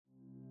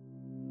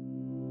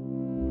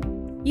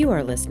You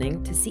are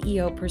listening to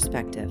CEO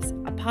Perspectives,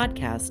 a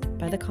podcast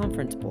by the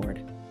Conference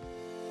Board.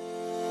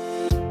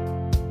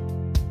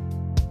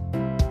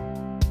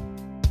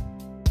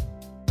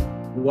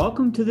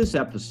 Welcome to this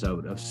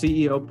episode of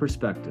CEO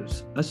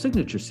Perspectives, a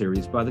signature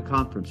series by the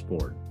Conference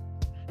Board.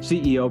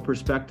 CEO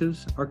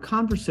Perspectives are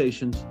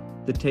conversations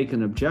that take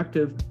an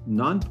objective,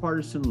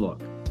 nonpartisan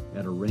look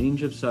at a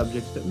range of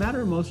subjects that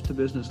matter most to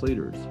business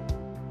leaders.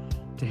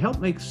 To help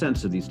make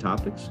sense of these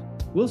topics,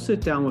 we'll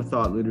sit down with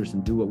thought leaders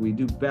and do what we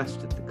do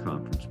best at the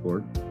Conference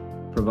Board,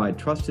 provide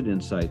trusted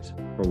insights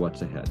for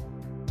what's ahead.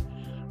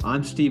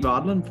 I'm Steve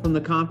Odland from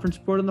the Conference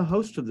Board and the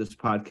host of this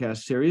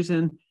podcast series.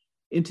 And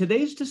in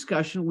today's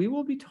discussion, we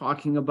will be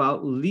talking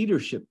about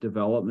leadership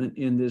development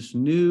in this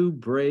new,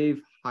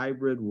 brave,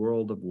 hybrid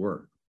world of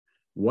work.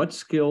 What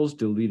skills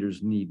do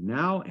leaders need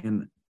now,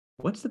 and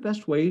what's the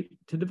best way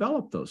to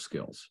develop those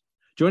skills?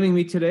 Joining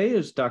me today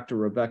is Dr.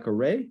 Rebecca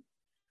Ray,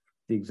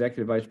 the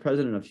Executive Vice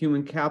President of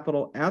Human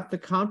Capital at the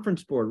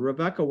Conference Board.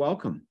 Rebecca,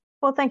 welcome.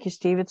 Well, thank you,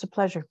 Steve. It's a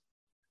pleasure.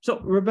 So,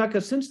 Rebecca,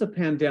 since the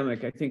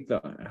pandemic, I think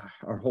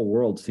our whole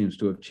world seems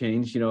to have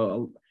changed.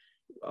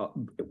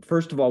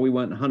 First of all, we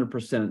went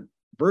 100%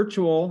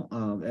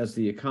 virtual as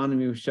the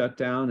economy was shut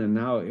down, and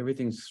now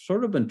everything's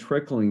sort of been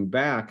trickling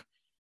back.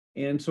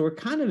 And so we're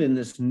kind of in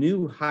this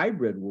new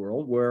hybrid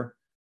world where,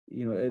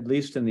 at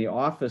least in the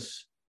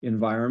office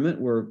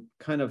environment, we're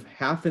kind of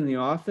half in the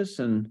office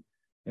and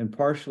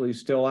partially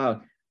still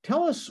out.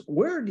 Tell us,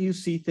 where do you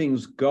see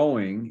things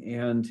going,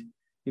 and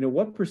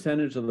what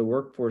percentage of the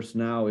workforce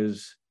now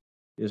is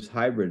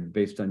hybrid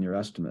based on your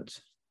estimates?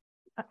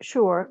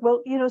 Sure.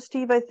 Well,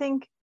 Steve, I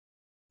think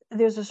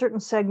there's a certain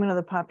segment of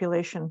the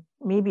population,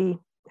 maybe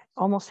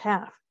almost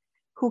half,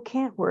 who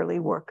can't really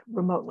work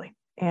remotely.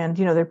 And,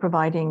 they're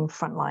providing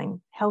frontline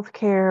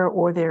healthcare,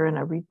 or they're in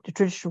a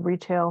traditional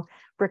retail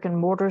brick and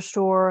mortar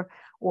store,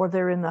 or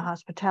they're in the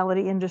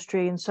hospitality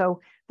industry. And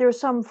so there are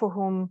some for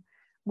whom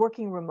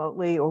working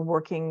remotely or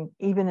working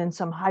even in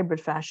some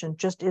hybrid fashion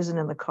just isn't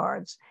in the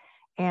cards.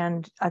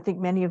 And I think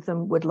many of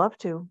them would love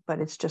to, but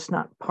it's just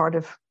not part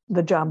of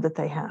the job that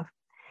they have.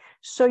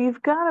 So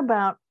you've got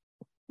about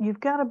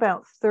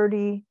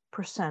 30%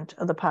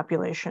 of the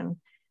population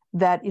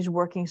that is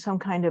working some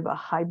kind of a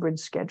hybrid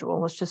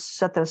schedule. Let's just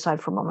set that aside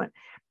for a moment.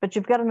 But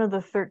you've got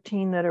another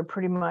 13 that are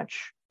pretty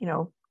much,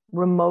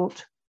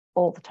 remote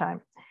all the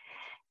time.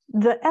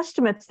 The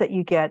estimates that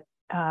you get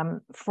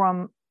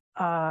from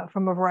a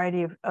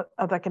variety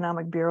of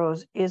economic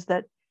bureaus is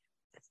that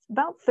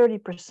about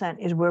 30%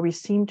 is where we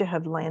seem to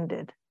have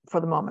landed for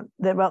the moment.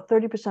 That about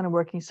 30% are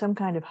working some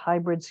kind of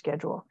hybrid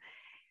schedule.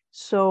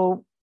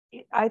 So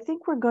I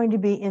think we're going to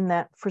be in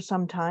that for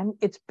some time.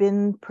 It's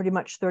been pretty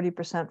much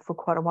 30% for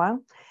quite a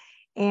while.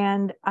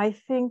 And I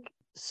think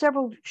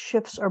several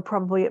shifts are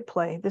probably at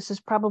play. This is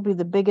probably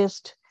the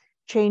biggest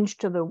change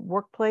to the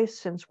workplace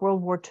since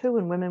World War II,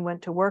 and women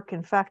went to work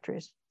in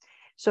factories.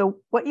 So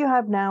what you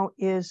have now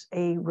is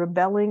a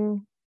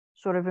rebelling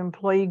sort of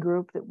employee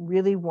group that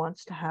really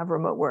wants to have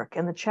remote work.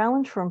 And the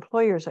challenge for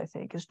employers, I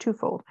think, is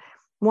twofold.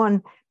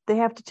 One, they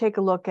have to take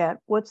a look at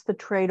what's the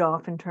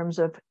trade-off in terms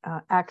of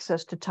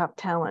access to top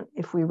talent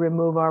if we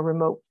remove our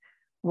remote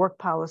work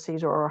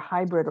policies or our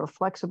hybrid or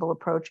flexible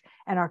approach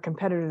and our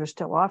competitors are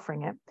still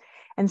offering it.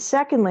 And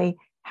secondly,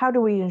 how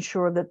do we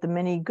ensure that the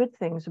many good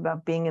things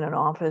about being in an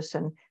office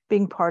and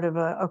being part of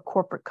a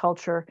corporate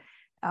culture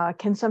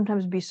can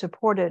sometimes be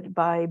supported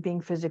by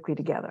being physically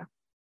together?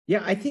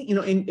 Yeah, I think,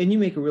 and you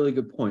make a really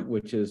good point,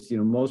 which is,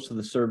 most of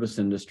the service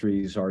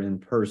industries are in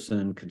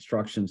person,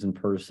 construction's in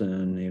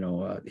person,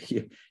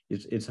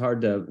 it's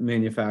hard to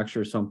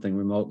manufacture something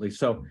remotely.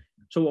 So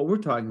what we're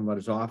talking about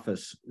is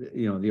office,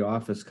 the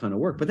office kind of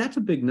work, but that's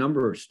a big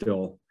number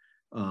still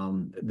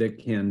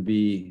that can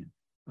be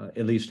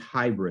at least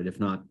hybrid, if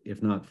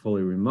not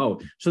fully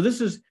remote. So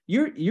this is,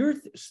 you're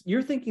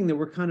thinking that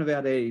we're kind of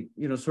at a,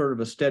 sort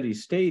of a steady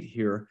state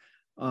here.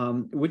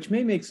 Which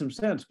may make some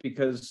sense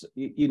because,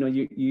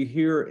 you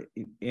hear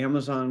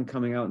Amazon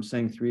coming out and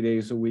saying 3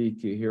 days a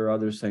week, you hear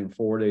others saying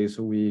 4 days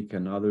a week,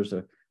 and others,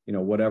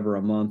 whatever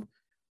a month.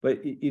 But,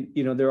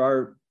 there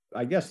are,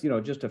 I guess,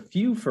 just a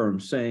few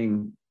firms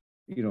saying,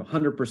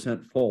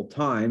 100% full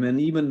time,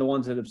 and even the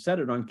ones that have said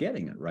it aren't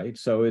getting it, right?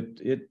 So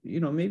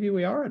maybe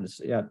we are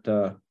at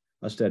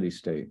a steady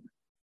state.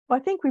 Well,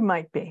 I think we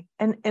might be.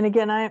 And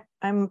again,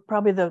 I'm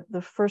probably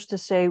the first to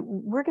say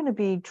we're going to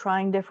be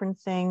trying different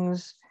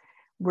things.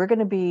 We're going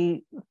to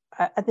be,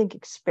 I think,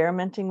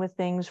 experimenting with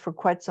things for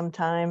quite some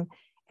time.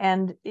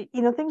 And,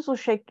 things will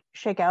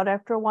shake out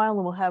after a while,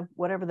 and we'll have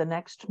whatever the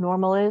next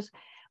normal is.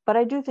 But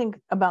I do think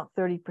about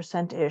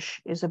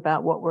 30%-ish is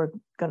about what we're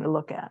going to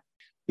look at.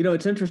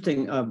 It's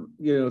interesting.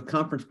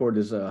 Conference Board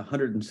is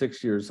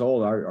 106 years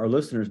old. Our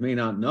listeners may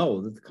not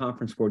know that the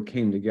Conference Board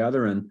came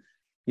together, and,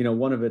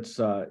 one of its,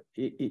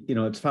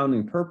 its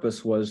founding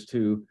purpose was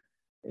to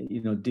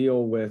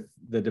deal with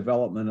the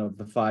development of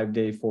the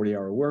 5-day,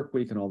 40-hour work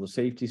week and all the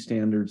safety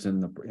standards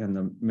and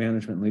the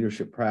management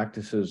leadership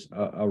practices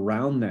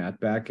around that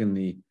back in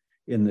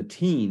the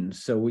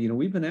teens. So,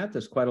 we've been at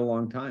this quite a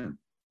long time.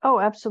 Oh,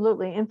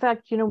 absolutely. In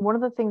fact, one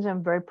of the things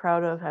I'm very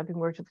proud of, having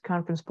worked at the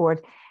conference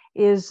board,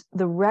 is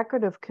the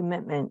record of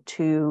commitment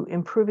to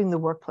improving the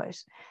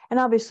workplace. And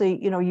obviously,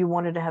 you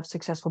wanted to have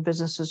successful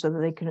businesses so that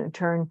they can in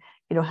turn,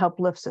 help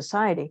lift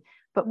society.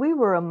 But we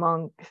were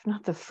among, if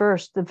not the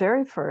first, the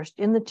very first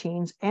in the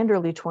teens and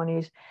early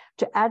 20s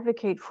to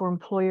advocate for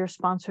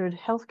employer-sponsored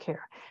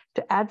healthcare,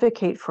 to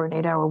advocate for an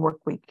 8-hour work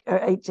week,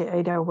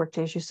 8-hour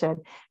workday, as you said,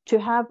 to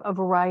have a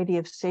variety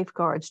of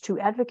safeguards, to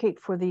advocate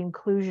for the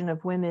inclusion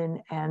of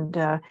women and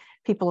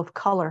people of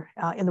color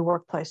in the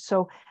workplace.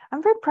 So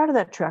I'm very proud of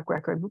that track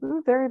record. We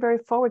were very, very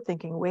forward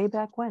thinking way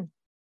back when.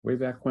 Way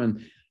back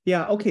when.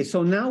 Yeah. Okay.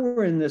 So now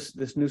we're in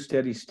this new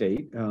steady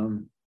state,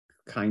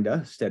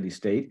 kinda steady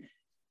state.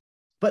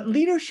 But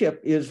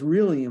leadership is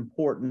really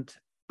important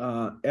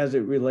as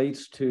it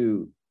relates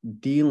to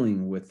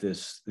dealing with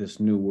this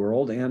new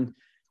world. And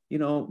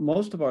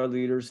most of our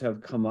leaders have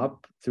come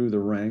up through the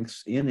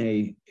ranks in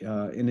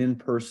an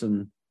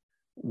in-person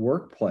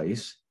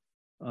workplace.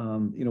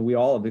 We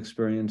all have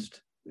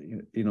experienced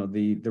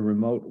the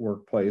remote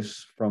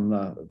workplace from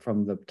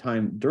the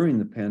time during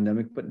the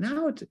pandemic. But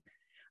now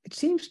it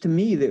seems to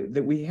me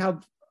that we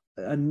have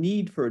a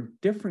need for a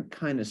different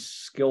kind of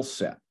skill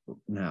set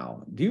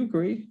now. Do you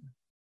agree?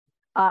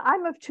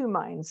 I'm of two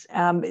minds.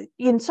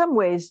 In some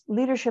ways,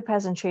 leadership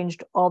hasn't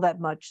changed all that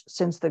much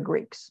since the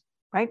Greeks,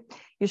 right?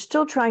 You're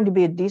still trying to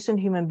be a decent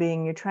human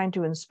being. You're trying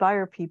to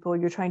inspire people.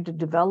 You're trying to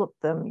develop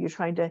them. You're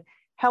trying to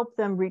help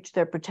them reach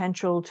their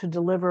potential to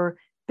deliver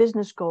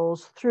business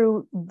goals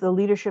through the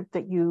leadership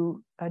that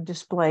you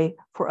display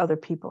for other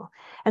people.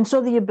 And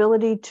so the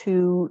ability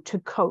to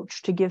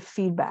coach, to give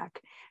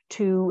feedback,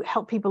 to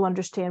help people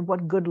understand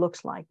what good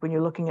looks like when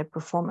you're looking at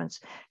performance,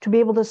 to be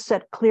able to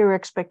set clear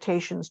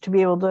expectations, to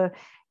be able to,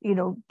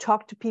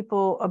 talk to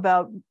people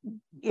about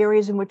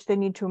areas in which they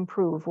need to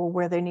improve or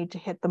where they need to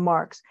hit the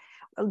marks,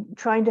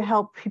 trying to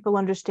help people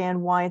understand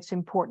why it's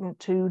important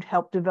to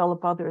help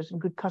develop others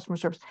and good customer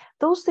service.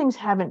 Those things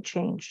haven't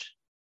changed.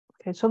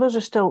 Okay, so those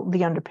are still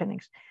the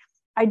underpinnings.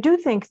 I do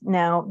think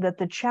now that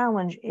the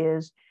challenge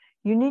is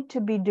you need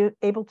to be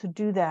able to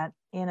do that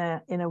in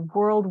a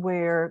world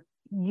where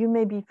you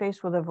may be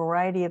faced with a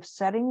variety of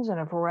settings and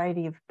a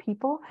variety of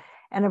people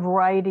and a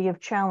variety of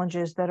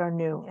challenges that are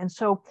new. And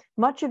so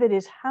much of it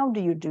is, how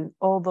do you do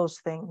all those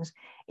things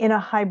in a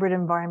hybrid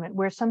environment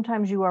where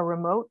sometimes you are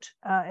remote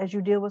as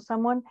you deal with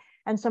someone,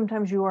 and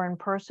sometimes you are in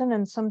person,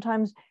 and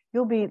sometimes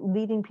you'll be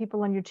leading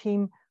people on your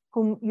team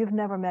whom you've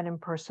never met in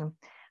person.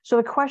 So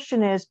the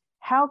question is,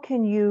 how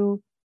can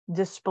you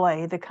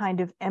display the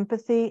kind of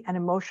empathy and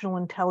emotional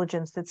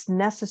intelligence that's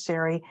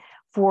necessary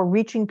for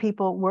reaching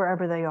people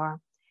wherever they are?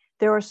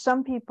 There are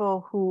some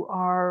people who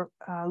are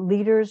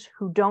leaders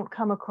who don't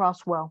come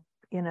across well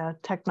in a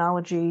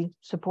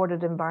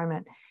technology-supported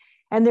environment.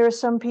 And there are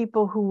some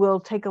people who will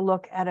take a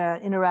look at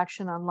an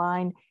interaction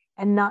online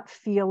and not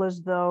feel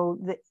as though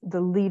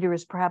the leader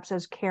is perhaps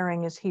as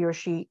caring as he or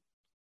she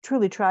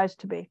truly tries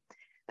to be.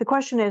 The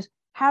question is,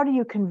 how do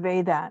you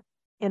convey that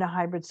in a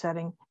hybrid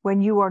setting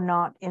when you are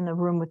not in the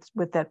room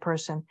with that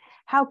person?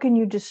 How can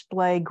you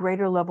display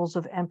greater levels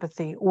of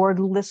empathy or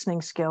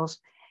listening skills?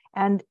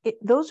 And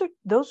those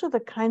are the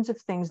kinds of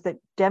things that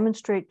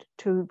demonstrate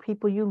to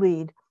people you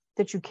lead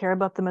that you care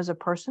about them as a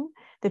person,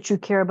 that you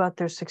care about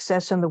their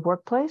success in the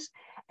workplace,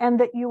 and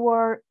that you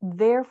are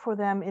there for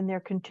them in their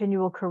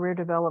continual career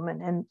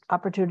development and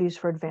opportunities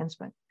for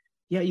advancement.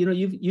 Yeah,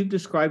 you've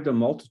described a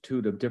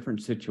multitude of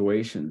different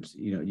situations,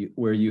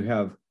 where you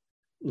have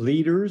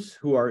leaders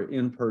who are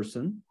in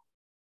person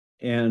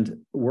and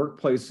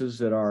workplaces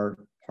that are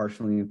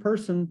partially in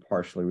person,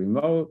 partially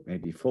remote,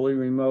 maybe fully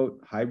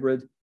remote,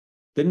 hybrid.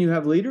 Then you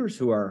have leaders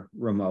who are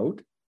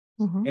remote,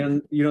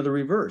 and the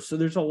reverse. So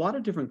there's a lot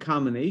of different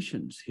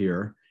combinations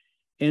here.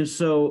 And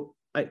so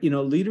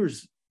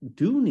leaders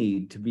do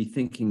need to be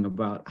thinking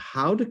about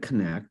how to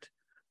connect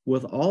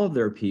with all of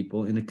their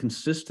people in a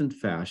consistent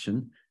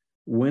fashion,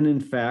 when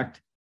in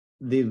fact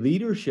the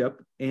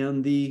leadership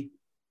and the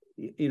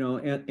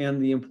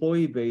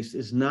employee base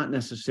is not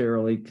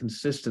necessarily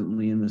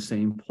consistently in the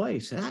same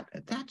place.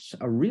 That's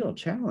a real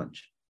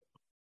challenge.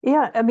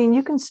 Yeah, I mean,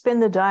 you can spin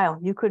the dial.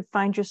 You could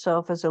find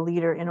yourself as a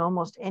leader in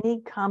almost any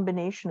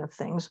combination of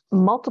things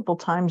multiple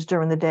times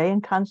during the day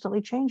and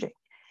constantly changing.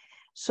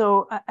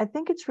 So I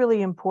think it's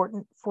really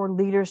important for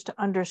leaders to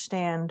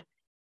understand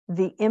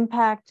the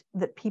impact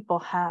that people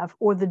have,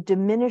 or the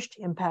diminished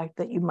impact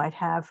that you might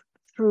have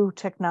through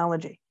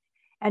technology,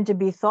 and to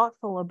be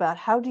thoughtful about,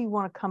 how do you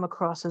want to come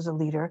across as a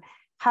leader?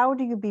 How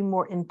do you be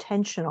more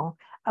intentional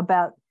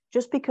about,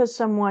 just because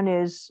someone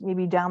is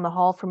maybe down the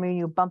hall from you,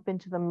 you bump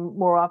into them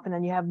more often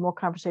and you have more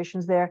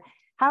conversations there,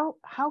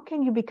 how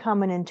can you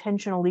become an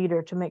intentional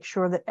leader to make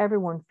sure that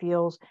everyone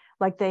feels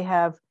like they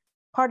have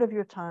part of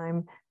your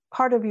time,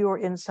 part of your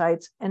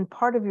insights, and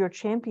part of your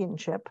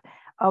championship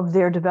of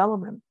their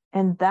development?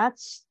 And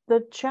that's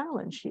the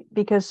challenge,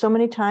 because so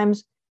many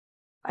times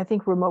I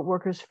think remote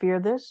workers fear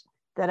this,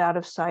 that out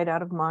of sight,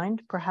 out of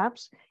mind,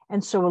 perhaps.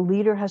 And so a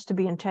leader has to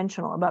be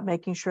intentional about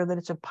making sure that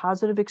it's a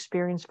positive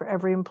experience for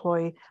every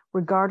employee,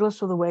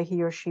 regardless of the way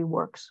he or she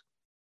works.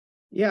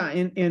 Yeah,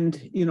 and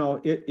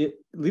it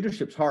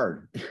leadership's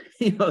hard.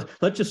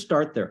 Let's just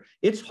start there.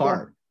 It's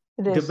hard.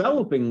 Yeah, it is.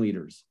 Developing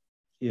leaders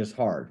is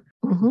hard.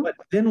 Mm-hmm. But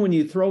then when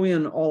you throw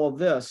in all of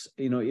this,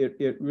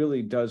 it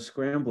really does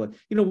scramble it.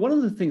 One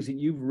of the things that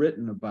you've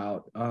written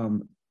about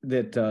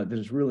that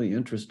is really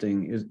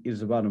interesting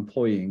is about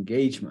employee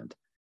engagement.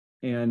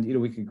 And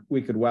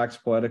we could wax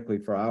poetically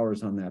for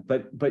hours on that.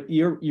 But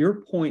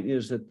your point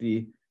is that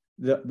the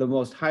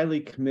most highly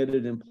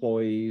committed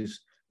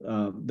employees,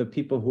 the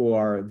people who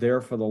are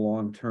there for the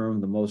long term,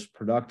 the most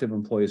productive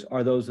employees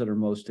are those that are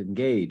most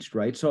engaged,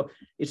 right? So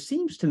it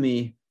seems to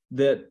me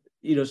that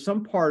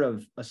some part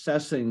of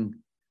assessing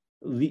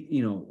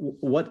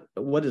what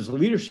does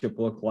leadership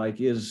look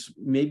like is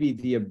maybe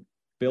the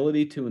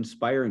ability to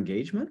inspire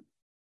engagement.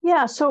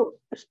 Yeah, so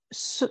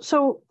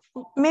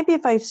maybe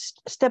if I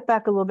step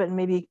back a little bit and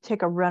maybe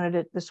take a run at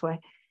it this way,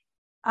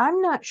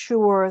 I'm not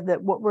sure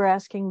that what we're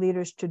asking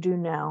leaders to do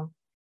now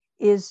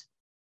is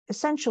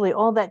essentially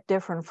all that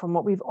different from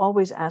what we've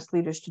always asked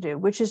leaders to do,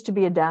 which is to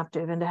be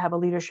adaptive and to have a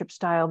leadership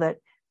style that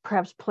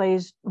perhaps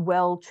plays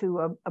well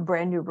to a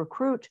brand new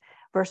recruit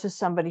versus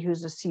somebody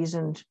who's a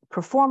seasoned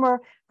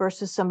performer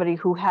versus somebody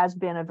who has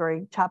been a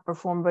very top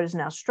performer but is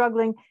now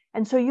struggling.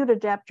 And so you'd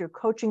adapt your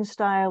coaching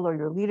style or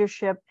your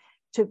leadership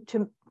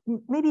to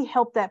maybe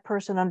help that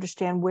person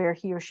understand where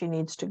he or she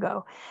needs to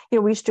go.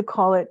 We used to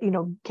call it,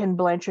 Ken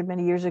Blanchard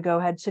many years ago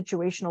had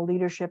situational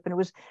leadership, and it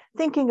was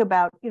thinking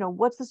about,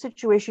 what's the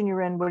situation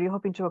you're in, what are you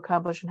hoping to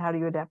accomplish, and how do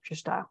you adapt your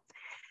style?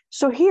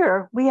 So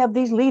here we have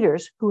these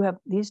leaders who have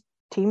these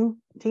team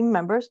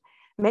members,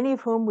 many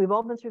of whom we've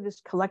all been through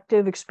this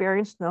collective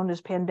experience known as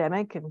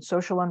pandemic and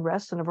social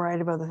unrest and a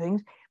variety of other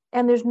things.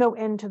 And there's no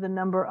end to the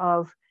number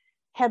of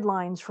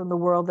headlines from the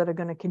world that are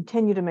going to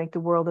continue to make the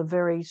world a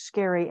very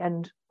scary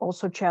and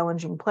also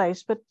challenging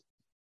place, but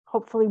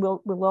hopefully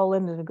we'll all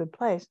end in a good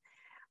place.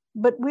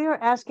 But we are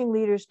asking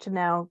leaders to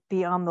now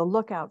be on the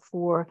lookout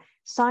for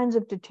signs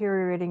of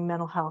deteriorating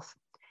mental health,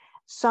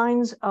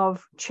 signs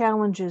of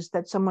challenges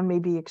that someone may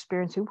be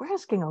experiencing. We're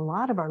asking a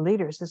lot of our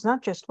leaders. It's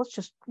not just, let's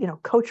just,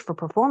 coach for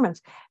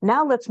performance.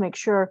 Now let's make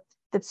sure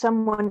that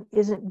someone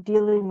isn't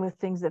dealing with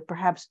things that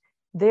perhaps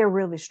they're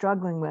really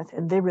struggling with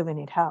and they really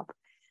need help.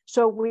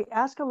 So we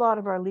ask a lot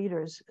of our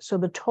leaders. So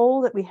the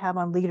toll that we have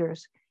on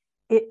leaders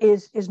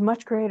is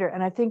much greater.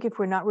 And I think if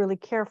we're not really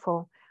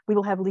careful, we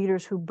will have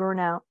leaders who burn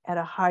out at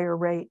a higher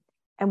rate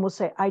and will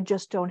say, I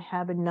just don't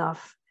have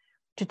enough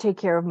to take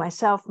care of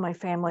myself, my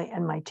family,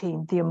 and my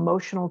team. The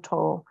emotional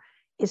toll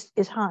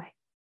is high.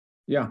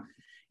 Yeah.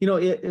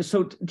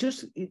 So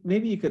just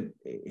maybe you could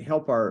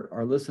help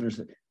our listeners.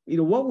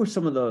 What were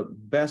some of the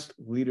best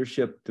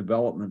leadership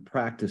development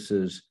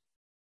practices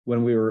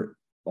when we were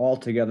all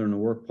together in the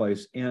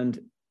workplace, and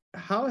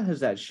how has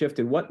that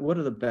shifted? What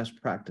are the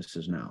best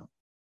practices now?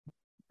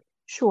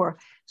 Sure.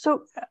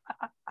 So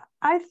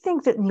I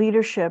think that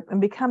leadership and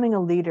becoming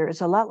a leader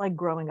is a lot like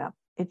growing up.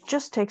 It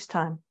just takes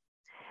time.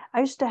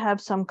 I used to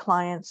have some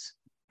clients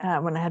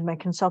when I had my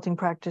consulting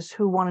practice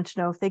who wanted to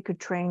know if they could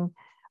train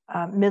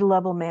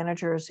mid-level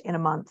managers in a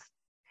month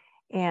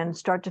and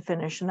start to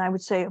finish. And I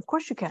would say, of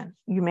course you can.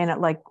 You may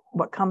not like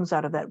what comes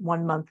out of that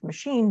 1 month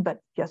machine, but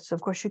yes,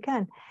 of course you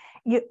can.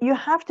 You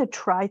have to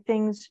try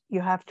things.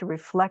 You have to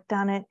reflect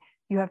on it.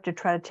 You have to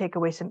try to take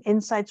away some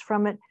insights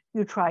from it.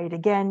 You try it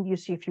again. You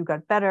see if you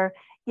got better.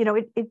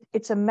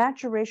 It's a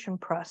maturation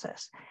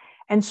process.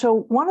 And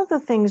so one of the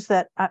things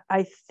that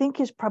I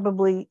think is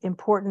probably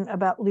important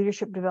about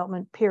leadership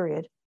development,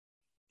 period,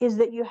 is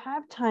that you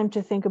have time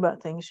to think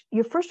about things.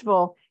 First of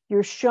all,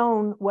 you're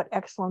shown what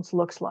excellence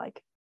looks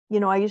like.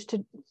 I used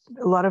to,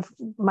 a lot of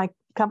my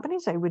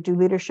companies, I would do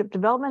leadership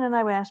development and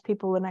I would ask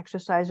people an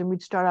exercise and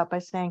we'd start out by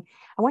saying,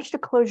 I want you to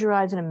close your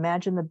eyes and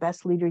imagine the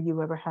best leader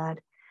you ever had.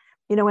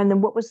 And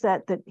then what was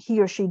that he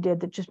or she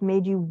did that just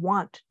made you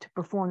want to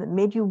perform, that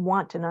made you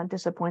want to not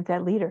disappoint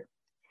that leader?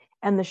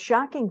 And the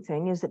shocking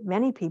thing is that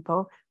many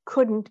people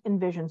couldn't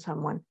envision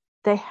someone.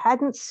 They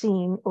hadn't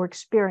seen or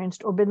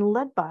experienced or been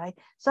led by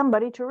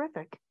somebody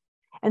terrific.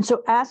 And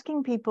so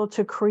asking people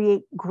to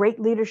create great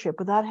leadership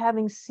without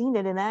having seen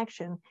it in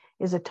action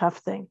is a tough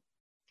thing.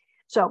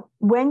 So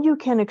when you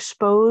can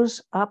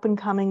expose up and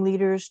coming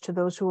leaders to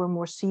those who are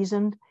more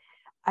seasoned,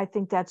 I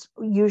think that's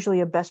usually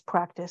a best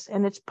practice.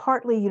 And it's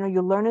partly,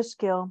 you learn a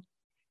skill,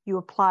 you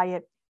apply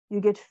it, you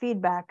get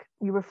feedback,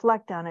 you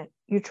reflect on it,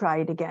 you try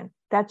it again.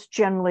 That's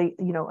generally,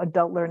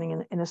 adult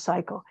learning in a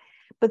cycle.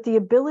 But the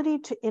ability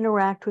to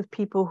interact with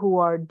people who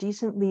are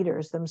decent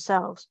leaders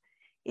themselves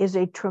is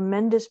a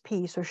tremendous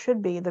piece, or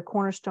should be the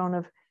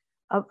cornerstone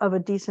of a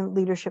decent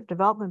leadership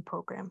development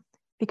program,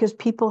 because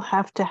people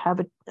have to have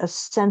a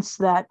sense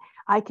that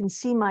I can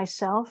see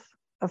myself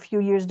a few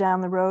years down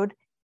the road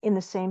in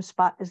the same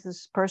spot as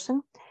this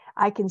person.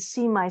 I can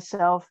see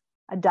myself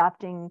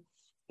adopting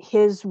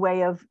his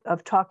way of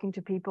talking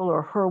to people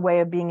or her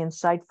way of being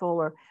insightful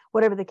or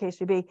whatever the case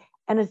may be,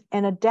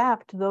 and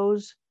adapt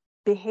those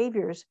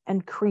behaviors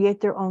and create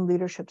their own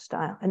leadership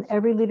style. And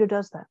every leader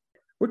does that.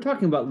 We're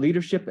talking about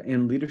leadership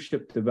and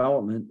leadership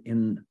development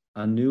in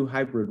a new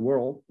hybrid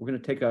world. We're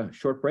going to take a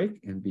short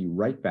break and be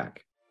right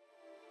back.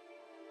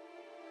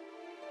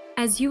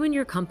 As you and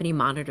your company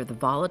monitor the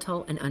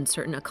volatile and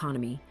uncertain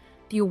economy,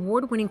 the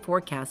award-winning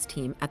forecast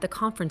team at the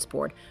Conference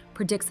Board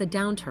predicts a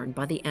downturn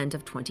by the end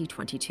of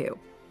 2022.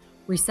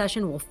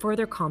 Recession will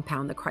further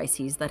compound the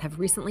crises that have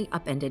recently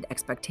upended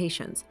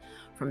expectations,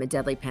 from a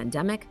deadly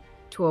pandemic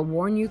to a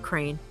war in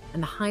Ukraine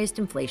and the highest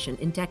inflation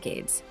in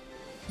decades.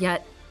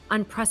 Yet,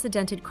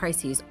 unprecedented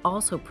crises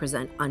also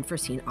present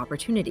unforeseen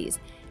opportunities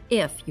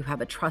if you have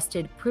a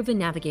trusted, proven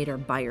navigator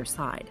by your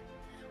side.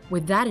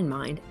 With that in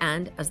mind,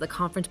 and as the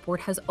Conference Board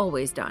has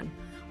always done,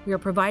 we are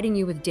providing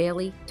you with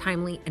daily,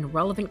 timely, and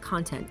relevant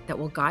content that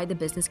will guide the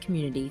business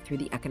community through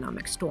the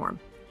economic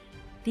storm.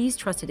 These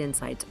trusted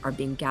insights are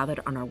being gathered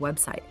on our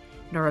website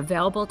and are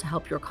available to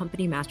help your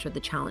company master the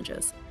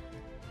challenges.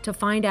 To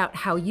find out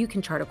how you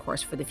can chart a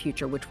course for the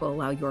future which will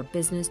allow your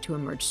business to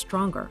emerge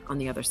stronger on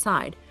the other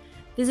side,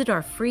 visit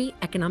our free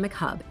economic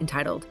hub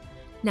entitled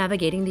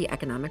Navigating the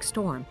Economic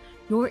Storm,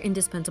 your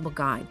indispensable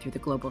guide through the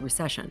global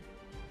recession,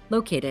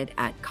 located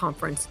at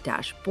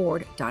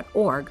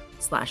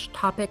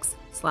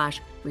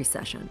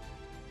conference-board.org/topics/recession.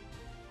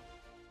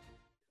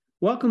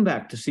 Welcome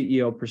back to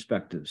CEO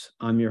Perspectives.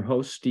 I'm your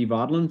host, Steve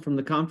Odland from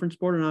the Conference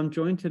Board, and I'm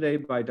joined today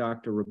by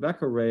Dr.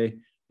 Rebecca Ray,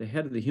 the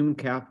head of the Human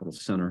Capital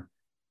Center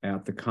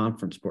at the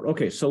Conference Board.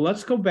 Okay, so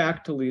let's go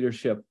back to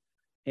leadership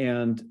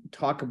and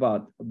talk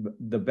about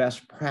the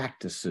best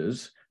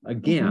practices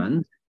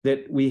again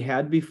that we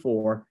had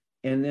before,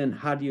 and then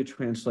how do you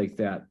translate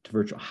that to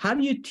virtual? How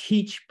do you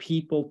teach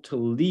people to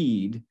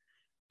lead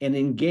and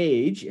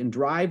engage and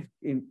drive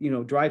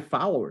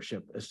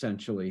followership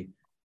essentially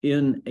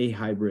in a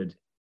hybrid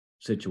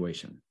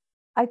situation?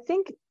 I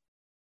think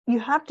you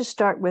have to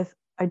start with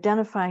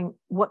identifying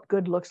what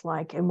good looks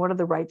like and what are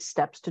the right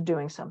steps to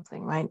doing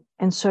something, right?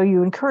 And so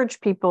you encourage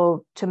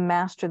people to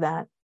master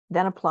that,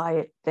 then apply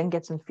it, then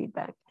get some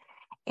feedback.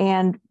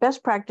 And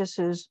best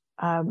practices,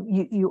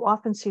 you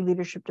often see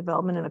leadership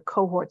development in a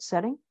cohort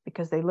setting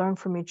because they learn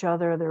from each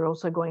other. They're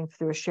also going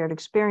through a shared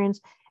experience.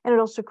 And it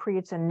also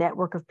creates a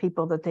network of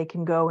people that they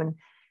can go and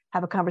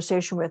have a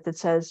conversation with that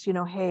says,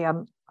 hey,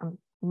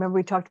 remember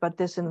we talked about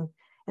this in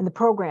the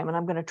program, and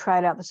I'm going to try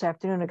it out this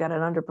afternoon. I got an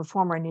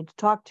underperformer I need to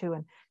talk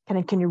to,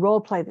 and can you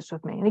role play this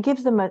with me? And it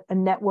gives them a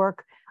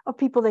network of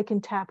people they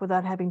can tap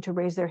without having to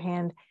raise their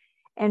hand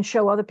and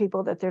show other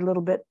people that they're a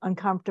little bit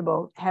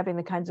uncomfortable having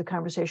the kinds of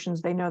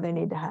conversations they know they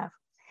need to have.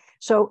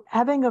 So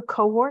having a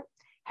cohort,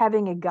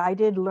 having a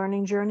guided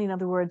learning journey, in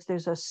other words,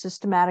 there's a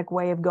systematic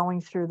way of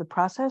going through the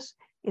process,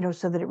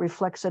 so that it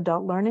reflects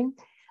adult learning.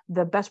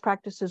 The best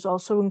practices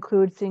also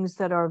include things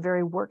that are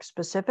very work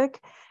specific.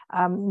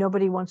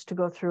 Nobody wants to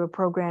go through a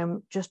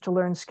program just to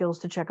learn skills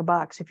to check a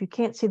box. If you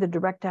can't see the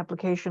direct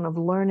application of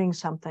learning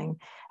something,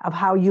 of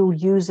how you'll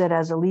use it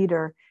as a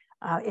leader,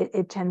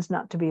 it tends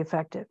not to be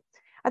effective.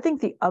 I think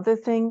the other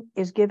thing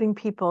is giving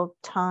people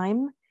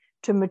time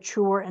to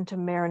mature and to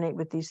marinate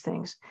with these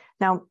things.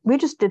 Now, we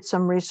just did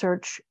some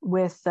research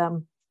with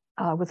a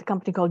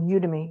company called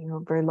Udemy, a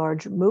very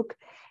large MOOC,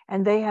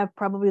 and they have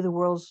probably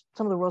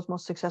some of the world's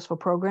most successful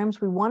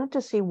programs. We wanted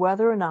to see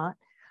whether or not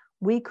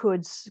we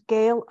could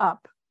scale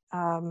up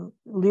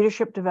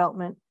leadership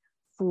development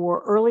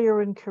for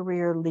earlier in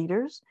career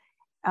leaders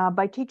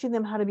by teaching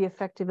them how to be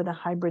effective in a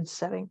hybrid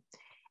setting.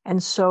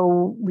 And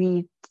so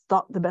we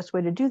thought the best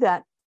way to do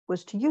that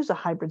was to use a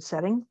hybrid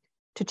setting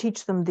to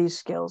teach them these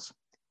skills.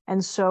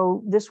 And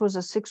so this was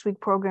a 6-week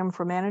program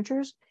for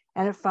managers,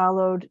 and it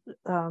followed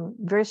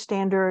very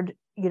standard,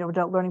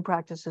 adult learning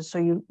practices. So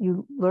you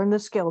learn the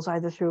skills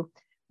either through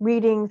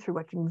reading, through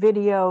watching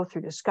video,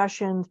 through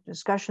discussion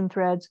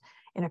threads,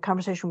 in a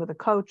conversation with a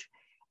coach,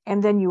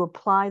 and then you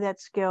apply that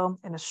skill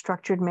in a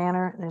structured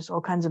manner. There's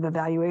all kinds of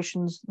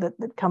evaluations that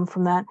come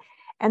from that.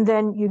 And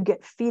then you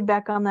get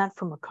feedback on that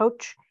from a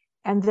coach,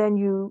 and then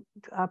you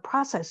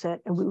process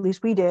it, and at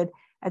least we did.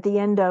 At the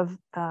end of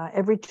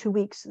every 2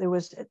 weeks, you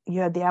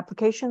had the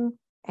application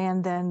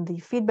and then the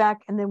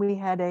feedback, and then we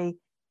had a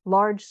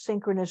large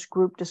synchronous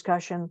group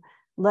discussion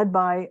led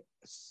by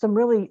some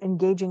really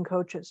engaging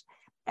coaches.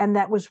 And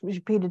that was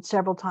repeated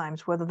several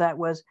times, whether that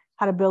was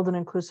how to build an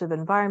inclusive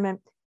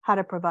environment, how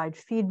to provide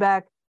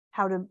feedback,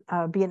 how to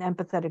be an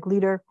empathetic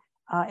leader,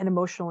 and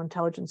emotional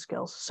intelligence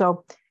skills.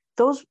 So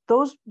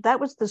that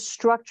was the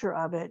structure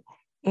of it.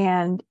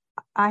 And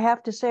I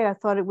have to say, I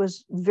thought it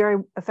was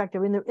very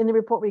effective. In the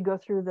report, we go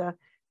through the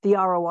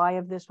ROI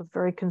of this with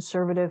very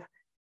conservative,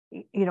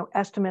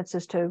 estimates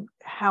as to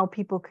how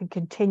people could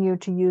continue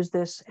to use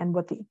this and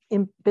what the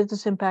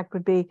business impact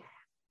would be.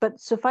 But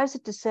suffice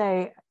it to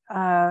say,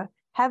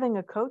 having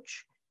a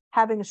coach,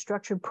 having a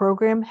structured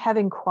program,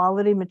 having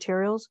quality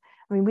materials.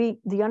 I mean,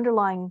 the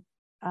underlying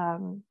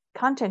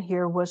content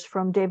here was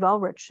from Dave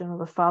Ulrich,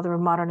 the father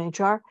of modern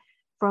HR,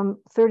 from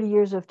 30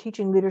 years of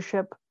teaching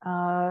leadership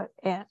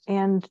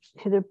and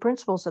the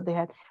principles that they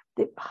had,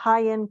 the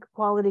high-end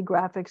quality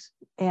graphics,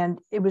 and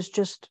it was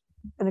just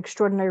an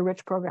extraordinary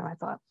rich program, I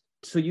thought.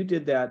 So you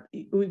did that.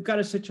 We've got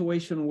a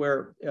situation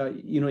where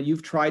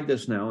you've tried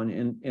this now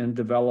and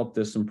developed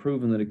this and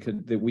proven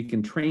that we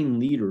can train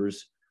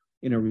leaders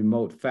in a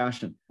remote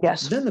fashion.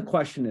 Yes. Then the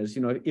question is,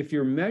 if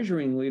you're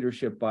measuring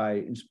leadership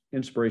by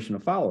inspiration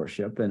of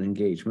followership and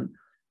engagement,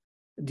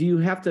 do you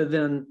have to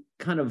then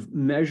kind of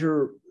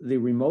measure the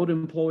remote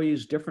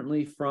employees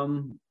differently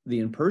from the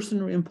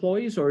in-person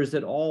employees, or is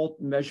it all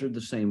measured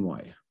the same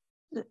way?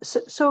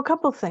 So a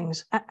couple of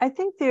things. I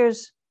think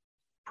there's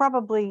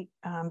probably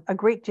a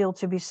great deal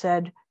to be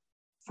said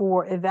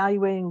for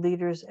evaluating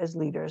leaders as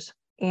leaders.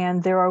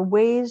 And there are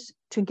ways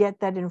to get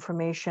that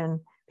information,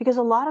 because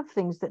a lot of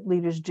things that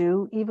leaders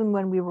do, even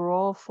when we were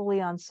all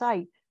fully on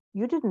site,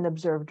 you didn't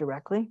observe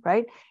directly,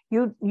 right?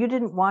 You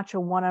didn't watch a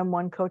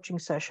one-on-one coaching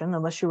session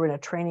unless you were in a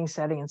training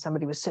setting and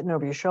somebody was sitting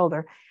over your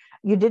shoulder.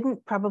 You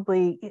didn't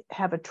probably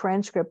have a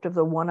transcript of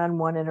the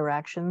one-on-one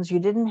interactions. You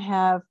didn't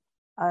have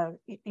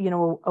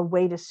a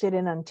way to sit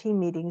in on team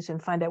meetings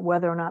and find out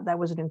whether or not that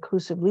was an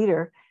inclusive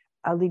leader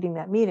leading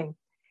that meeting.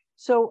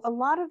 So a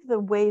lot of the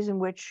ways in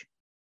which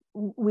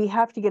we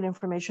have to get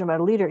information about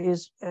a leader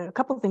is a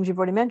couple of things you've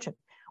already mentioned.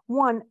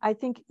 One, I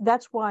think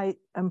that's why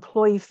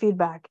employee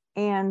feedback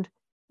and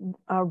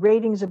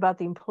ratings about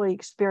the employee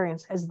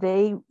experience as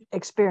they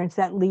experience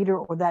that leader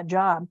or that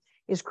job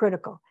is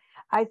critical.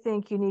 I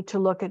think you need to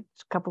look at a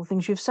couple of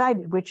things you've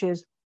cited, which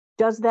is,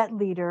 does that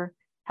leader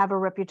have a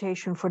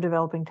reputation for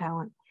developing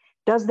talent?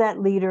 Does that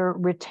leader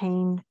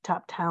retain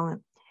top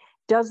talent?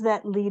 Does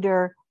that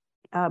leader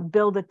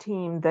build a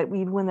team that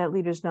even when that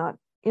leader's not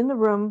in the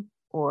room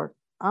or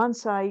on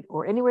site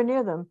or anywhere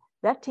near them,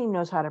 that team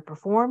knows how to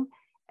perform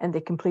and they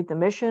complete the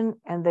mission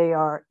and they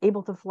are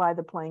able to fly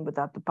the plane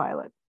without the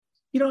pilot?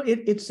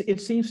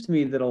 It seems to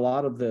me that a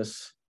lot of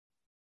this,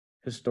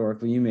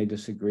 historically, you may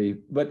disagree,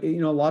 but a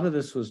lot of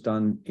this was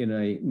done in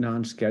a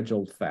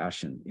non-scheduled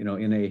fashion, in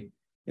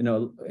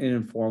an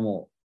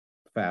informal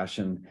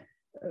fashion,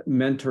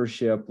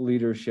 mentorship,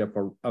 leadership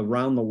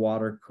around the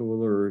water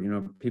cooler,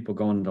 people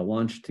going to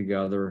lunch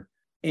together.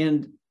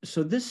 And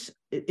so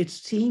it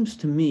seems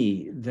to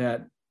me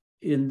that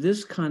in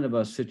this kind of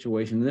a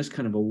situation, in this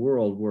kind of a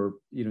world where,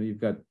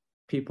 you've got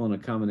people in a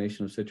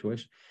combination of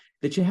situations,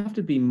 that you have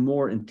to be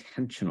more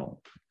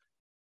intentional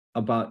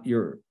about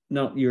your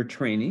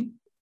training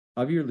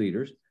of your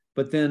leaders,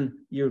 but then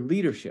your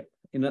leadership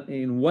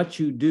in what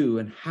you do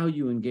and how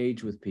you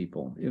engage with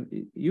people.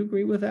 You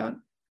agree with that?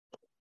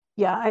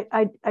 Yeah,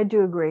 I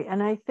do agree.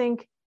 And I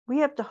think we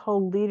have to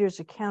hold leaders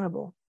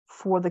accountable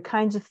for the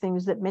kinds of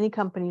things that many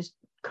companies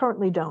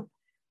currently don't,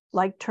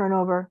 like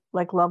turnover,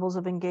 like levels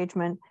of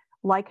engagement,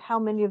 like how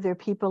many of their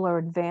people are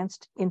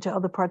advanced into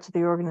other parts of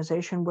the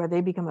organization where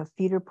they become a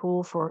feeder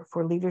pool for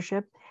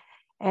leadership.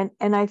 And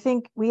I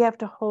think we have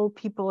to hold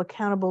people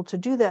accountable to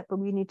do that, but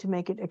we need to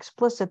make it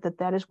explicit that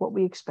that is what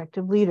we expect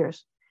of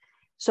leaders.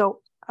 So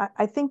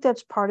I think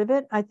that's part of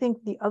it. I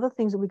think the other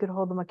things that we could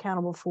hold them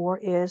accountable for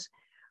is,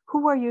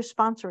 who are you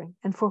sponsoring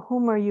and for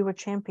whom are you a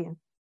champion?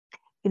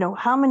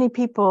 How many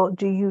people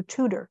do you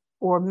tutor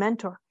or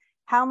mentor?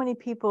 How many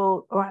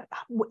people, or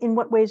in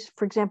what ways,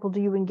 for example, do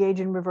you engage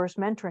in reverse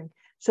mentoring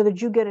so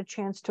that you get a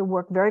chance to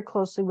work very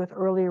closely with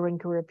earlier in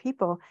career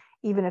people,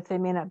 even if they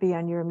may not be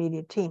on your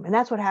immediate team? And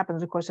that's what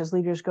happens, of course, as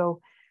leaders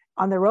go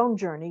on their own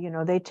journey.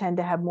 They tend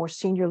to have more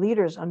senior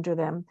leaders under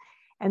them.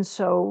 And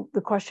so the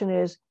question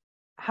is,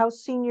 how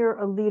senior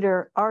a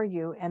leader are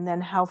you? And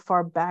then how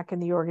far back in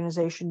the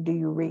organization do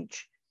you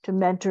reach to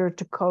mentor,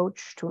 to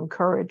coach, to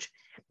encourage?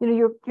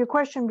 Your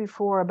question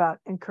before about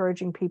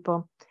encouraging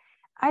people,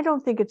 I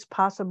don't think it's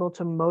possible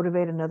to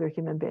motivate another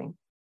human being.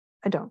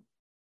 I don't.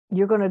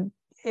 You're going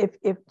to,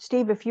 if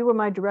Steve, if you were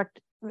my direct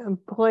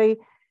employee,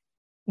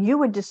 you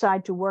would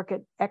decide to work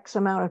at X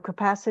amount of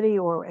capacity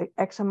or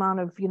X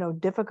amount of,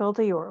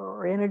 difficulty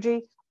or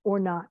energy or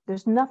not.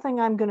 There's nothing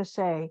I'm going to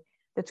say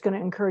that's going to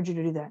encourage you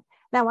to do that.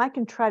 Now, I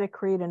can try to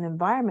create an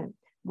environment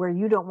where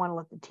you don't want to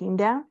let the team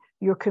down.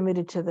 You're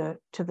committed to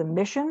the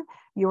mission.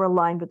 You're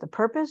aligned with the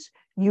purpose.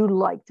 You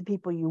like the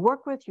people you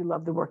work with. You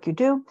love the work you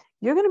do.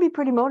 You're going to be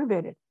pretty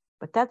motivated,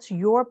 but that's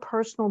your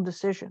personal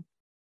decision,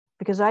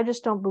 because I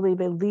just don't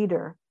believe a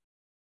leader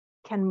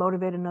can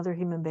motivate another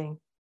human being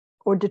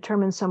or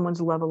determine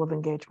someone's level of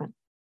engagement.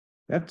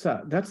 That's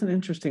an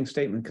interesting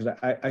statement, because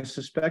I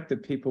suspect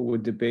that people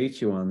would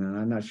debate you on that.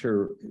 I'm not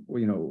sure,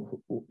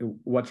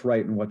 what's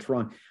right and what's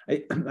wrong.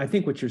 I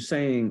think what you're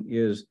saying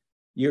is,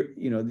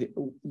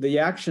 the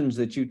actions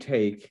that you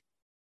take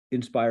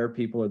inspire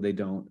people or they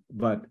don't,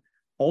 but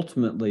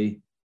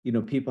ultimately,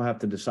 people have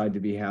to decide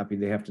to be happy.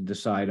 They have to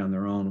decide on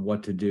their own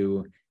what to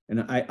do.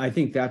 And I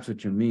think that's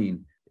what you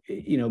mean,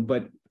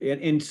 but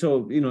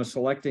so,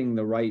 selecting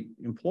the right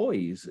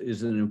employees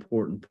is an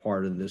important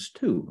part of this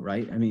too,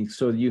 right? I mean,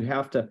 so you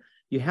have to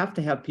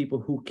have people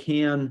who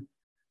can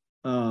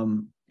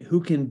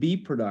be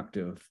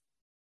productive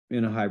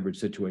in a hybrid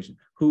situation,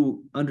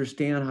 who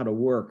understand how to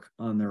work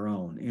on their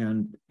own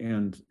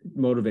and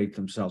motivate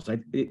themselves.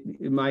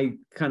 Am I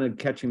kind of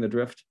catching the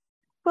drift?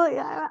 Well,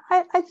 yeah,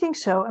 I think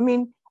so. I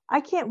mean,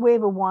 I can't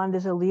wave a wand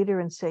as a leader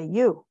and say,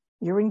 you're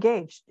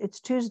engaged. It's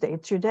Tuesday.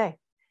 It's your day.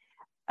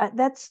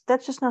 That's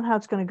just not how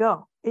it's going to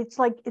go. It's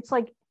like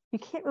you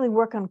can't really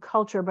work on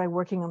culture by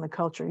working on the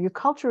culture. Your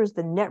culture is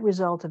the net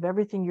result of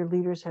everything your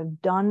leaders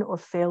have done or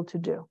failed to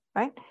do,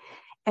 right?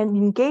 And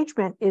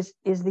engagement is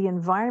the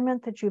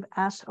environment that you've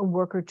asked a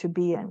worker to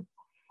be in.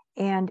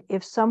 And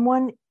if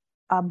someone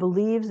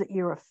believes that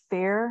you're a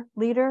fair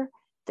leader,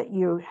 that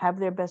you have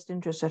their best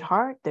interests at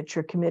heart, that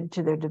you're committed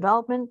to their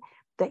development,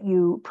 that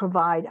you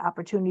provide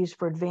opportunities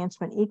for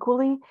advancement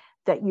equally,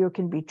 that you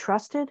can be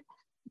trusted,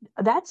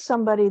 that's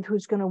somebody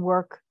who's going to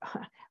work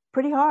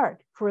pretty hard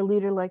for a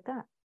leader like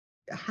that.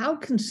 How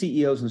can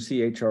CEOs and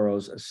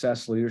CHROs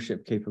assess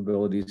leadership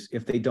capabilities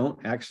if they don't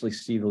actually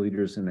see the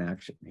leaders in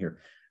action here?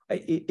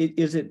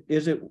 Is it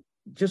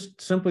just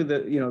simply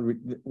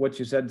what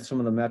you said, some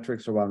of the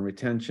metrics around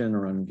retention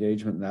or on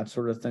engagement and that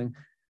sort of thing,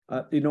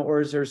 or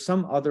is there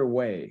some other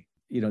way,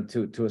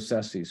 to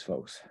assess these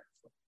folks?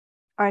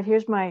 All right,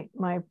 here's my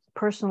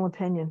personal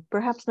opinion,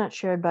 perhaps not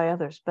shared by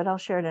others, but I'll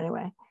share it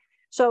anyway.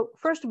 So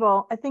first of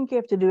all, I think you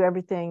have to do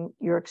everything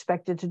you're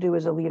expected to do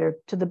as a leader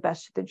to the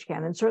best that you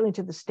can, and certainly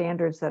to the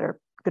standards that are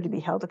going to be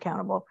held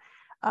accountable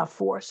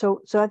for.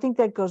 So I think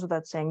that goes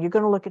without saying. You're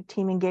going to look at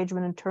team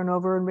engagement and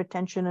turnover and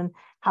retention and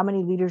how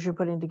many leaders you're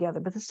putting together.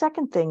 But the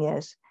second thing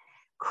is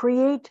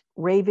create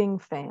raving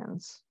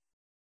fans.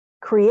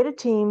 Create a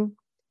team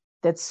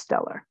that's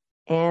stellar,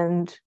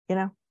 and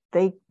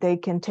they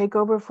can take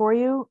over for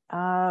you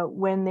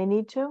when they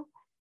need to.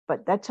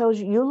 But that tells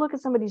you look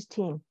at somebody's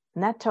team,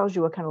 and that tells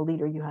you what kind of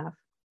leader you have.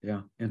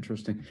 Yeah,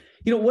 interesting.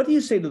 What do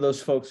you say to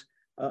those folks?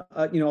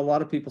 A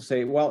lot of people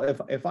say, well,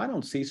 if I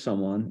don't see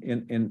someone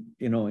in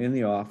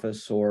the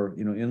office or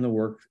in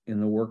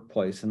the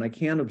workplace, and I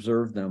can't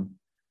observe them,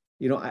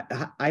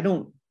 I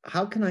don't.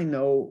 How can I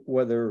know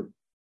whether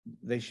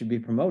they should be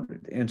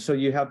promoted? And so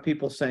you have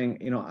people saying,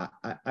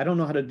 I don't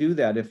know how to do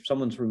that if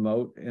someone's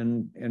remote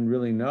and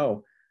really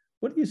know.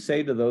 What do you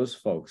say to those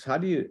folks? How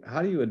do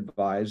you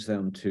advise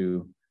them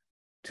to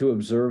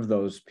observe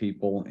those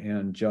people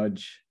and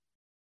judge,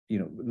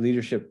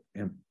 leadership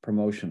and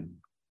promotion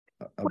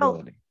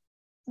ability?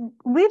 Well,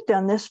 we've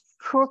done this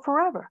for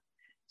forever.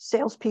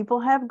 Salespeople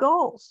have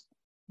goals.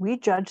 We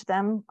judge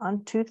them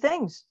on two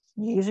things.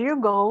 These are your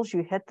goals.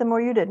 You hit them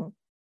or you didn't.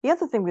 The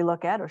other thing we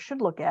look at or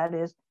should look at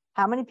is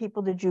how many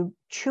people did you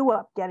chew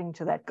up getting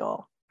to that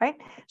goal, right?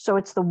 So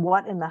it's the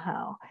what and the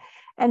how.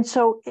 And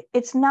so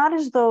it's not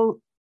as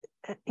though,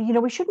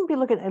 we shouldn't be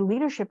looking at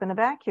leadership in a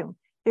vacuum.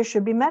 There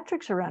should be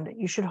metrics around it.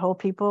 You should hold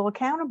people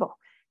accountable.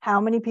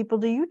 How many people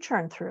do you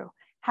churn through?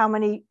 How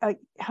many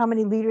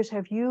leaders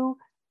have you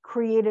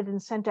created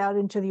and sent out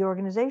into the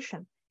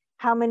organization?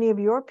 How many of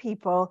your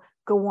people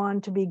go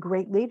on to be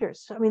great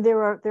leaders? I mean,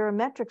 there are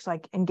metrics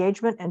like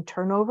engagement and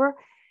turnover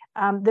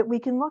that we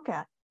can look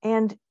at.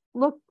 And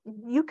look,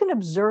 you can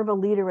observe a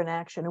leader in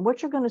action. And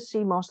what you're going to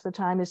see most of the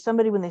time is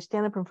somebody when they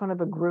stand up in front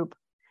of a group,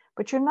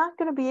 but you're not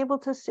going to be able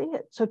to see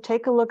it. So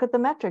take a look at the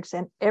metrics,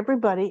 and every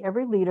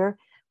leader,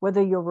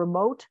 whether you're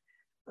remote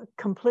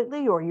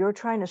completely or you're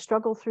trying to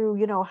struggle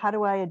through, how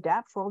do I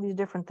adapt for all these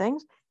different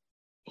things?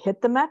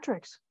 Hit the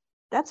metrics.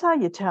 That's how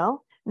you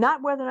tell,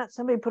 not whether or not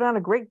somebody put on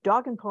a great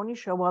dog and pony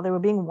show while they were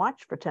being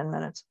watched for 10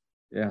 minutes.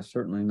 Yeah,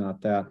 certainly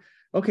not that.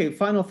 Okay,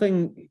 final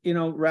thing,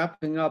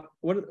 wrapping up,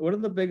 what are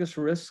the biggest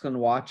risks and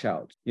watch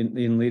outs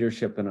in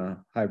leadership in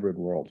a hybrid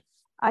world?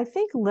 I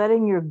think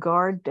letting your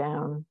guard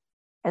down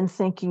and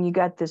thinking you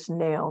got this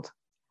nailed,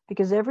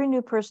 because every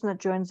new person that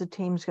joins the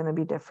team is going to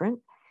be different.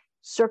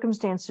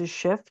 Circumstances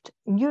shift.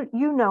 You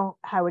know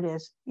how it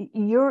is.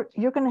 You're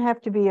going to have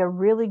to be a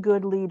really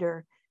good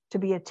leader to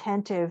be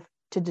attentive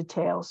to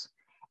details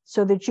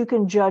so that you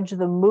can judge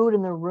the mood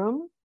in the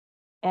room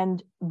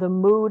and the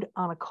mood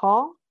on a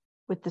call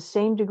with the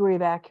same degree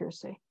of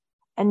accuracy,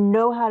 and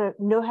know how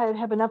to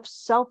have enough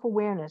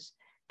self-awareness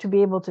to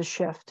be able to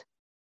shift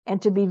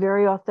and to be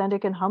very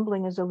authentic and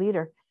humbling as a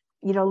leader.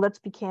 Let's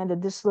be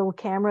candid. This little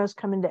camera is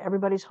coming to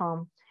everybody's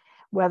home,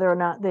 whether or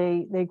not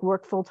they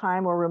work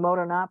full-time or remote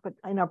or not. But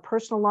in our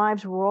personal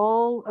lives, we're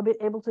all a bit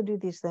able to do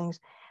these things.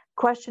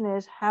 Question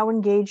is, how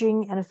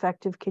engaging and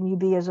effective can you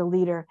be as a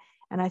leader?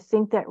 And I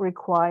think that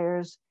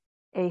requires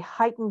a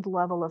heightened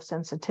level of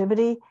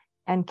sensitivity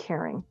and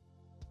caring.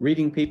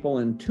 Reading people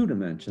in 2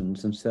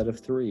 dimensions instead of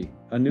 3,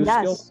 a new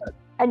skill set.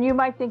 And you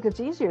might think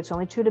it's easier. It's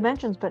only 2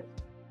 dimensions, but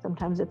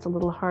sometimes it's a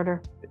little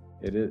harder.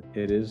 It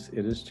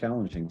is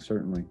challenging,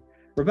 certainly.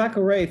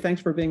 Rebecca Ray,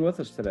 thanks for being with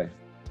us today.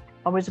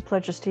 Always a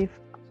pleasure, Steve.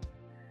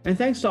 And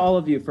thanks to all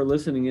of you for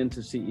listening in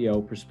to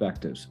CEO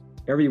Perspectives.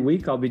 Every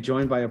week, I'll be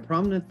joined by a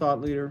prominent thought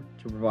leader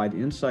to provide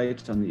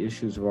insights on the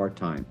issues of our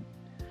time.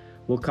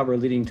 We'll cover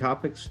leading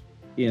topics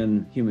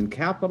in human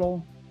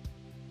capital,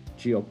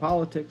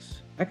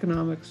 geopolitics,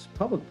 economics,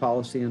 public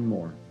policy, and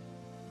more.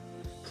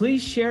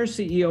 Please share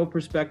CEO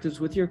Perspectives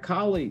with your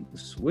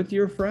colleagues, with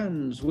your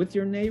friends, with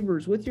your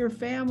neighbors, with your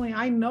family.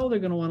 I know they're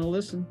going to want to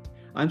listen.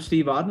 I'm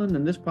Steve Odland,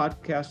 and this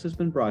podcast has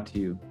been brought to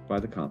you by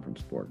the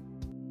Conference Board.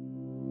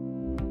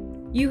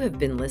 You have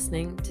been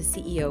listening to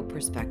CEO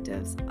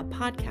Perspectives, a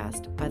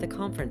podcast by the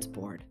Conference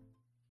Board.